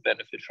allowed to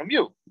benefit from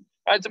you.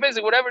 Right? It's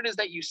amazing. Whatever it is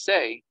that you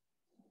say,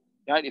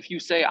 right? If you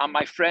say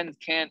my friend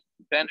can't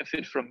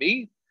benefit from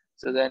me,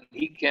 so then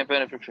he can't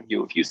benefit from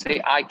you. If you say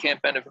I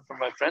can't benefit from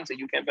my friend, so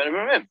you can't benefit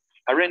from him.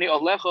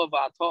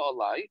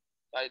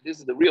 Right? This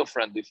is the real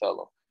friendly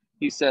fellow.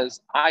 He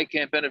says I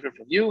can't benefit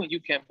from you and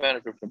you can't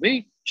benefit from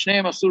me.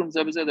 They're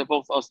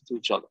both us to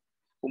each other.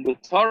 Okay,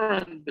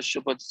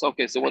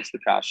 so what's the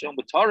kasha?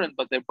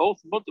 But they're both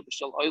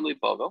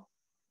bavel.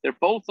 They're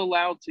both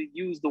allowed to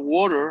use the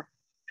water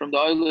from the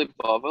oile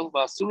bavel,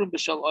 but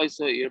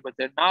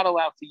they're not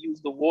allowed to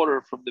use the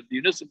water from the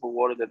municipal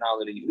water. They're not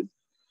allowed to use.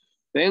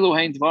 And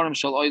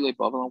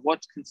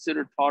what's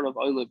considered part of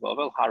oile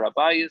bavel?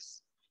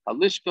 Harabayis,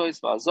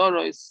 halishkois,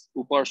 vazarois,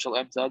 ubar shal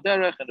emta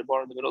derech, and the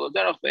bar in the middle of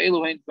derech.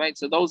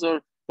 So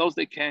those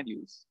they can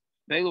use.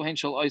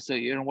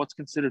 And what's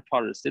considered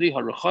part of the city?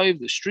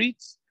 The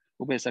streets,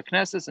 and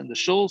the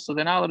shuls. So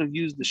they're not allowed to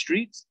use the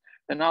streets.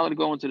 They're not allowed to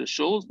go into the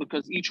shuls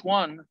because each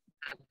one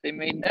they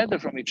made neder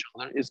from each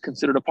other is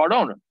considered a part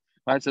owner.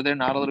 Right? So they're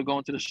not allowed to go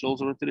into the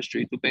shuls or into the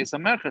street to base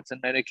on merchants, and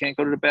then they can't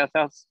go to the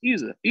bathhouse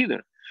either.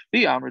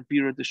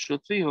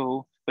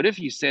 But if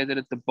you say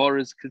that the bar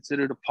is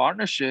considered a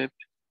partnership,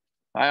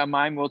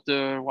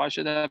 why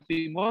should that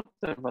be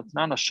motor?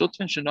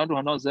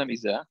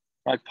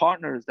 right?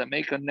 Partners that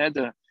make a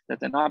neder that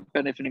they're not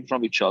benefiting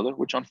from each other,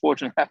 which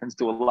unfortunately happens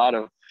to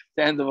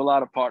the end of a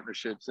lot of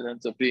partnerships. It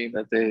ends up being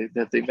that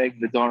they make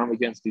the darm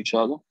against each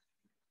other,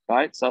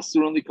 right? So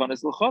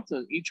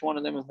each one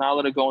of them is not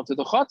allowed to go into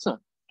the chatzah.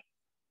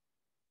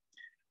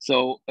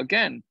 So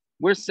again,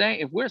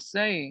 if we're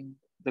saying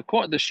the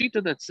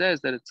shita that says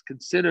that it's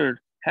considered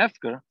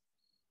hefker,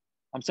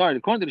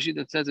 according to the shita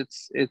that says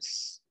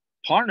it's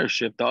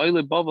partnership, the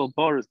oile bavel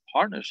bar is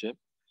partnership.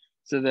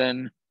 So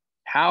then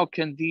how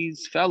can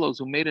these fellows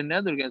who made a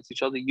nether against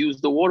each other use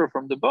the water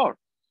from the bar?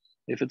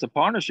 If it's a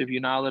partnership,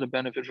 you're not allowed to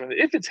benefit from it.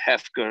 If it's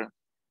hefker,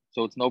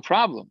 so it's no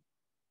problem,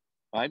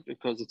 right?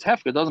 Because it's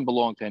hefker, it doesn't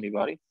belong to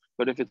anybody.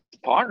 But if it's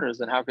partners,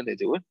 then how can they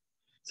do it?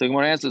 So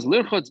Gemara answers,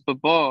 lirchotz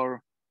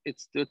babar,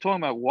 they're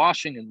talking about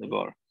washing in the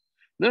bar.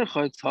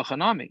 Lirchotz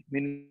hachanami,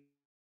 meaning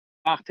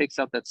takes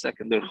out that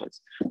second lirchotz.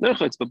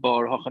 Lirchotz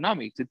babar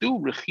hachanami, to do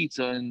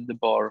rechitza in the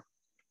bar.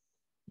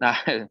 Now,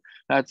 I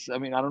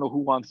don't know who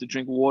wants to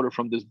drink water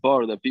from this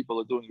bar that people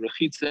are doing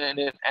rechitza in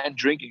it and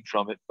drinking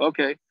from it.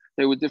 Okay,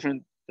 they were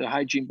different. The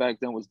hygiene back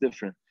then was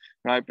different,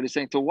 right? But he's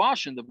saying to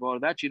wash in the bar,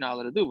 that you're not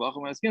allowed to do.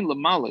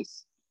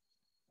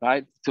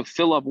 Right? To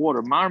fill up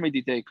water. We're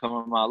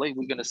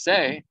going to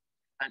say,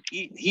 and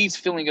he's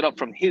filling it up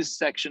from his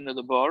section of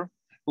the bar.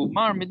 And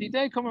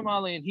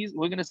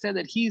we're going to say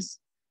that he's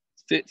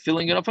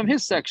filling it up from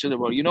his section of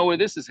the bar. You know where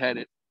this is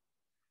headed.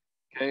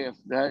 Okay, if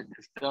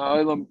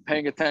I'm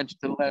paying attention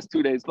to the last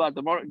 2 days, but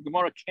the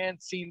Gemara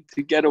can't seem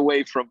to get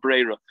away from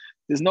Breira.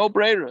 There's no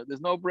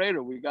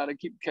Breira. We got to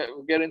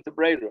get into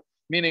Breira.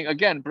 Meaning,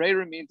 again,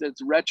 Breira means that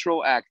it's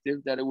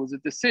retroactive, that it was a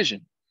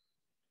decision.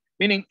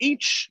 Meaning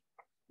each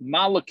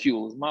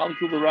molecule, is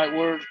molecule the right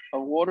word,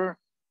 of water?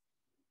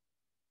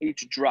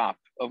 Each drop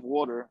of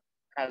water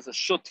has a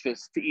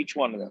shutfis to each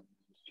one of them.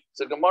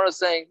 So Gemara is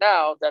saying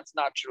now that's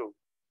not true.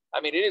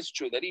 It is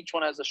true that each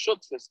one has a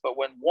shutfis, but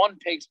when one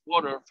takes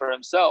water for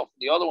himself,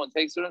 the other one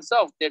takes it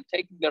himself, they're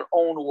taking their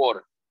own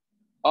water.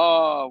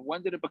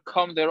 When did it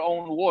become their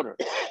own water?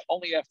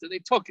 Only after they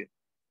took it.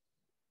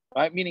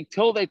 Right? Meaning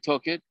till they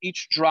took it,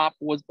 each drop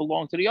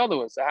belonged to the other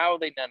one. So how are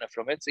they nana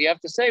from it? So you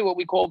have to say what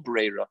we call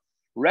breira.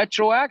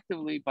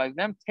 Retroactively, by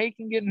them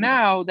taking it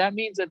now, that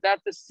means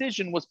that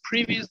decision was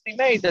previously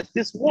made that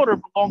this water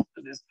belongs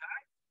to this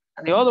guy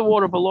and the other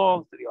water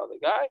belongs to the other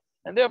guy.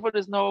 And therefore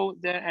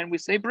and we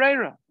say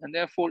breira. And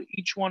therefore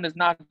each one is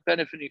not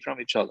benefiting from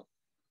each other.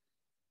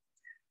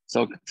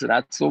 So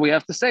that's what we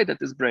have to say, that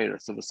this breira.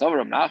 So the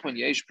Rav Nachman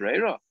yesh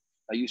breira.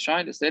 Are you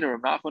trying to say that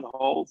Rav Nachman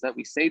holds that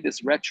we say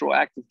this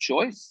retroactive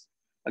choice?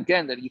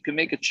 Again, that you can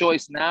make a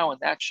choice now, and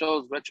that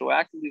shows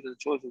retroactively that the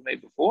choice was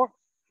made before.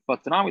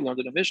 But now we learned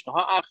in the Mishna,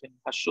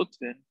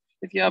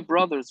 if you have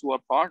brothers who are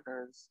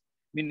partners,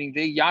 meaning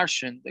they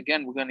yarshin,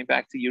 again, we're going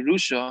back to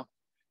Yerusha,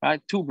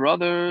 right? Two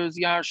brothers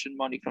yarshin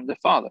money from the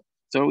father.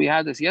 So we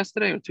had this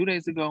yesterday or 2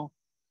 days ago,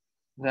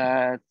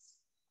 that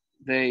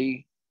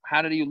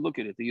how did you look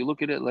at it? Do you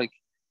look at it like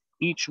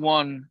each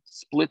one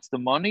splits the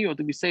money, or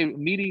do we say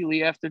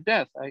immediately after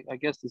death? I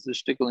guess this is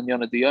shtickle and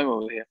Yana Diyom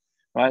over here,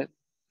 right?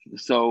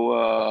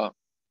 So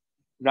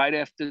right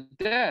after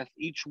death,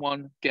 each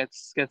one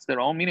gets their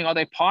own. Meaning, are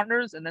they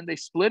partners and then they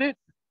split it,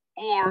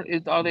 or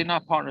are they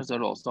not partners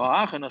at all? So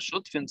Achan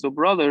Ashutfin, so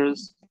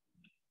brothers,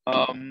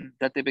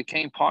 that they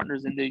became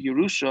partners in the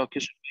Yerusha.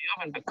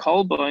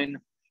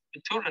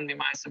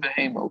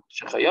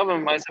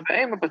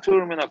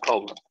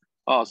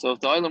 Oh, so if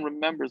the Olam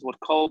remembers what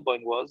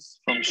kolbain was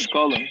from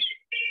Shkolim,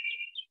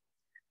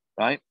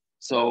 right?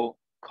 So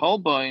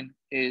kolbain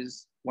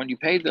is when you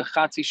pay the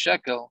chatzi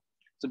shekel.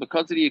 So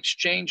because of the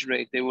exchange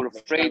rate, they were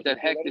afraid that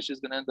Hekdesh is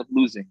going to end up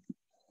losing,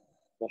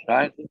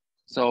 right?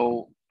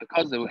 So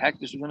because the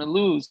Hekdesh is going to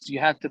lose, you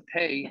have to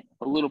pay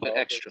a little bit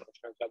extra.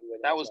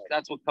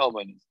 That's what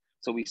kolbain is.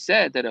 So we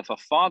said that if a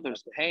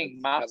father's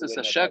paying matzos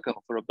a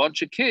shekel for a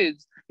bunch of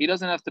kids, he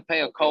doesn't have to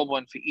pay a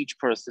kolbain for each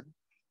person,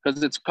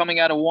 because it's coming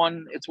out of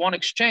one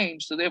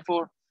exchange. So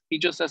therefore, he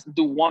just has to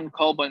do one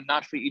kolbain,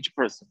 not for each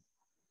person,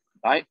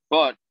 right?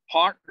 But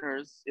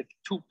partners, if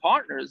two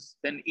partners,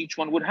 then each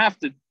one would have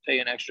to pay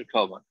an extra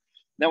kolbain.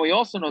 Now we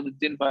also know the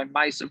din by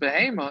Ma'aser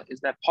Behema is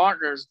that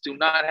partners do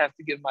not have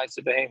to give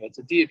Ma'aser Behema. It's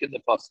a diak in the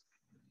pasuk.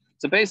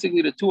 So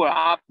basically, the two are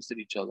opposite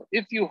each other.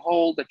 If you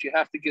hold that you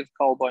have to give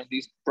kolbain,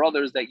 these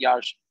brothers that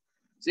yarshin,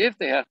 so if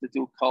they have to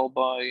do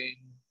kolbain,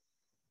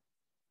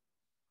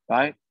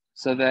 right?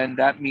 So then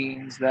that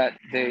means that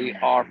they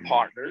are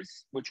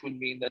partners, which would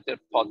mean that they're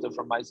potter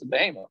from Ma'aser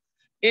Behema.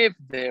 If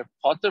they're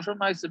potter from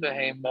Ma'aser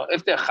Behema,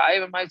 if they're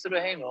chayiv from Ma'aser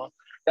Behema,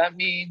 that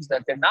means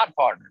that they're not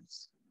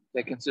partners.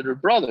 They're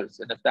considered brothers.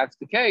 And if that's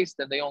the case,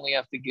 then they only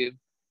have to give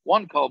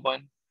one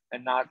kolban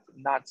and not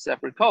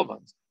separate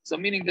kolbans. So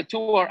meaning the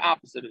two are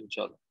opposite of each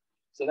other.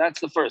 So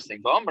that's the first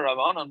thing.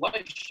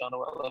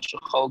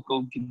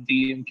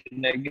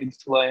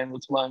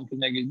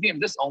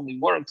 This only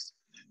works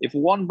if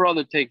one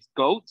brother takes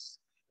goats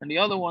and the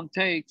other one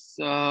takes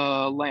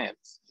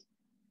lambs,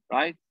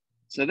 right?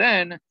 So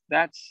then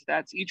that's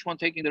each one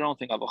taking their own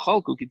thing. But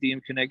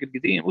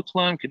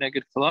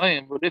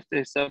if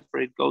they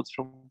separate goats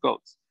from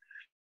goats,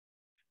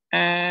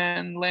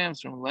 and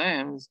lambs from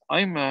lambs.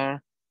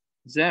 Aimer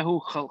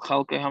zehu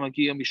chalkei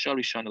hamagia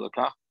mishari shani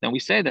lekach. Then we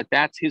say that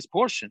that's his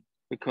portion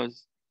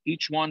because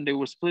each one they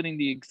were splitting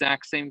the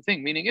exact same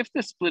thing. Meaning, if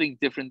they're splitting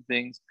different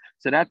things,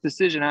 so that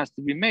decision has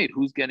to be made: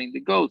 who's getting the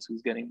goats,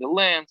 who's getting the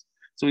lambs.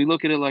 So we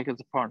look at it like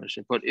it's a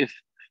partnership. But if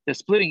they're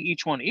splitting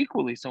each one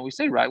equally, so we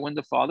say, right, when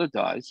the father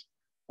dies,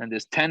 and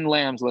there's 10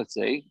 lambs, let's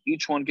say,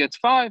 each one gets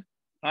 5,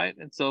 right?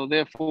 And so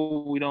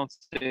therefore we don't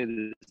say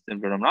this.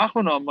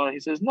 He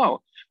says,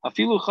 no.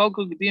 Even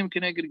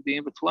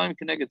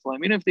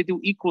if they do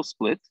equal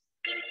split,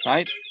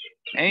 right?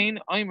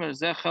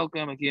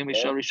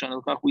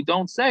 We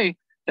don't say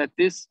that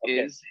this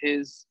is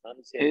his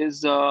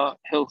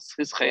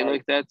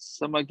chaylik,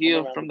 that's a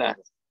magir from that.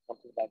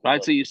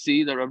 Right? So you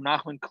see that Rav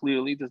Nachman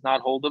clearly does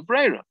not hold of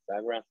Breira.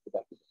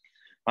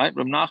 Right?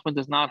 Rav Nachman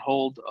does not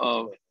hold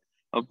of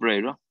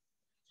Breira,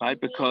 right?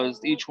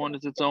 Because each one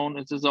is its own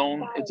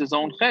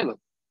chaylik.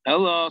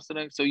 Ella,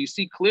 so you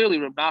see clearly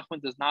Rav Nachman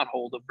does not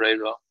hold of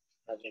Breira.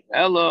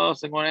 Ella,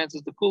 so one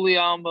answers the Kuli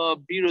Alma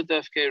Bira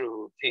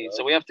Defkeru.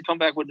 So we have to come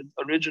back with the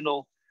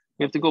original.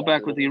 We have to go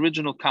back with the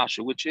original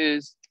kasha, which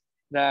is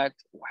that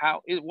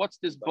what's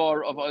this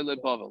bar of Oile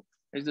Bavel?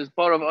 Is this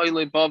bar of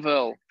Oile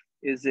Bavel?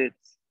 Is it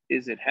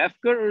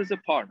hefker or is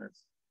it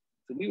partners?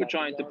 So we were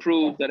trying to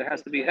prove that it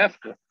has to be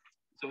hefker.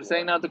 So we're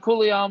saying now the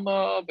Kuli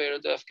Alma Bira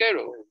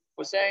Defkeru.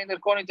 We're saying that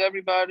according to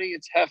everybody,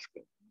 it's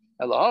hefker.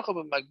 We're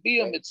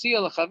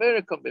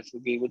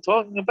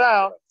talking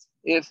about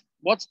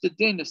what's the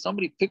din if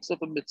somebody picks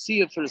up a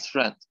mitzvah for his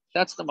friend?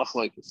 That's the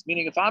Machlokes.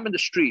 Meaning, if I'm in the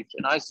street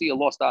and I see a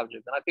lost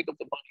object and I pick up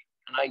the money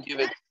and I give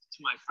it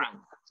to my friend,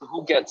 so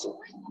who gets it?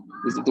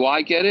 Do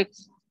I get it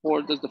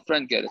or does the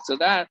friend get it? So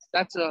that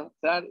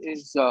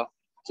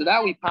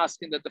we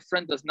paskin that the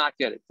friend does not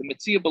get it. The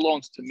mitzvah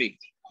belongs to me,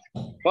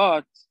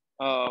 but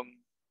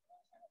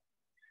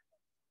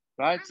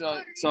right.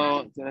 So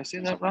did I say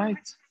that right?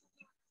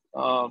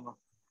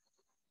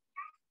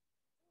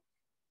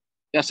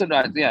 Yes,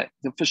 right. Yeah,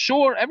 for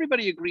sure.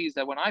 Everybody agrees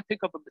that when I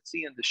pick up a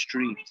mitzvah in the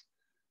street,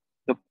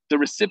 the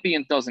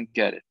recipient doesn't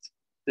get it.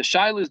 The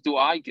shaila is, do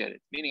I get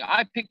it? Meaning,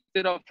 I picked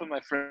it up for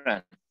my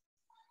friend,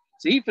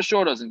 so he for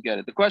sure doesn't get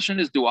it. The question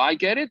is, do I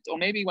get it? Or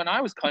maybe when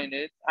I was kind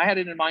of, I had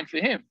it in mind for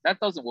him. That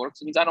doesn't work.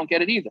 So it means I don't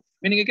get it either.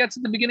 Meaning, it gets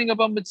at the beginning of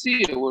a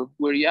mitzvah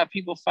where you have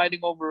people fighting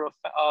over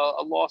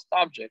a lost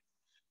object,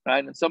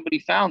 right? And somebody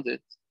found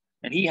it,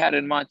 and he had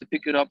in mind to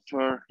pick it up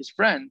for his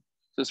friend.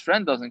 So his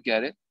friend doesn't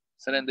get it.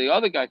 So then the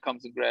other guy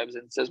comes and grabs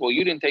it and says, well,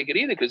 you didn't take it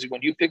either because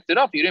when you picked it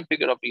up, you didn't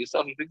pick it up for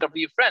yourself. You picked it up for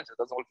your friends. It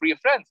doesn't work for your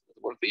friends. It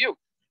doesn't work for you.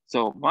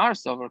 So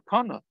Marsav or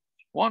Kana,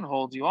 one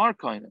holds you are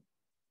kind of,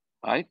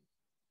 right?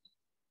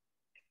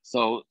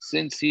 So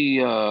since he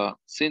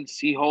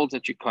holds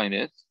that you kind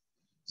of,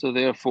 so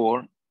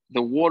therefore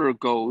the water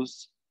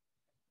goes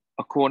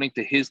according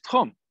to his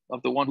techum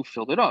of the one who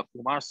filled it up.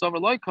 Marsav or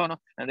like Kana,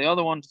 and the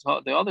other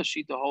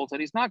shita holds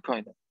that he's not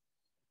kind of,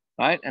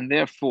 right? And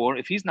therefore,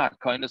 if he's not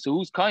kind of, so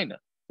who's kind of?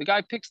 The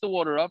guy picks the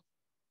water up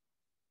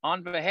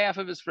on behalf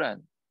of his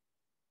friend.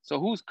 So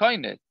who's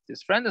kindness?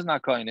 His friend is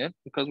not kindness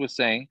because we're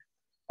saying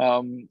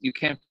you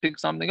can't pick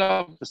something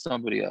up for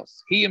somebody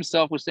else. He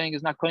himself, we're saying,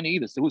 is not kindness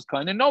either. So who's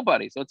kindness?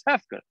 Nobody. So it's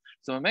hefker.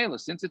 So Amela,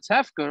 since it's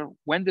hefker,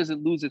 when does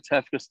it lose its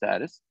hefker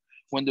status?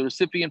 When the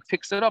recipient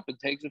picks it up and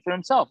takes it for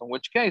himself, in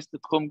which case the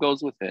techum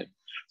goes with him.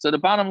 So the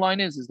bottom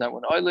line is that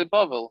when Oile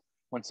Bavel,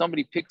 when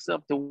somebody picks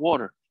up the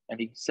water and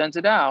he sends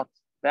it out,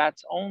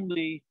 that's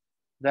the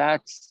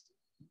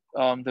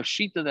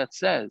shita that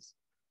says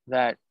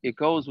that it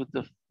goes with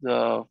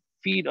the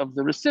feet of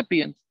the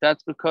recipient.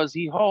 That's because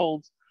he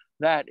holds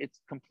that it's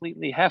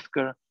completely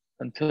hefker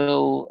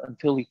until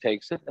he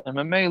takes it, and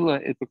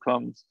Mamela it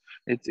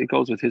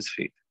goes with his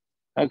feet.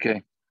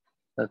 Okay,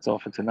 that's all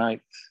for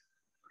tonight.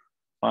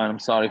 Fine. I'm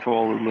sorry for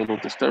all the little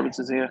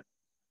disturbances here.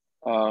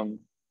 Tomorrow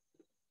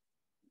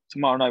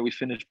night we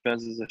finish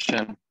Bezos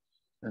Hashem.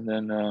 And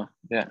then, and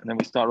then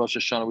we start Rosh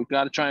Hashanah. We've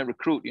got to try and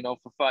recruit, for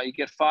 5. You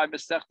get 5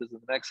 Masechtas in the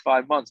next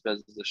 5 months,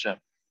 Bezos Hashem,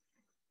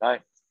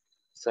 right?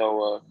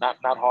 So not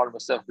hard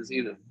Masechtas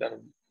either.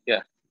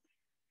 Yeah,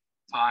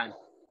 fine.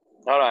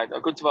 All right. A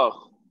good Tvach.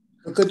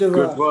 Good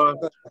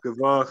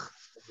Tvach.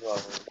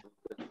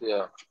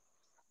 Yeah.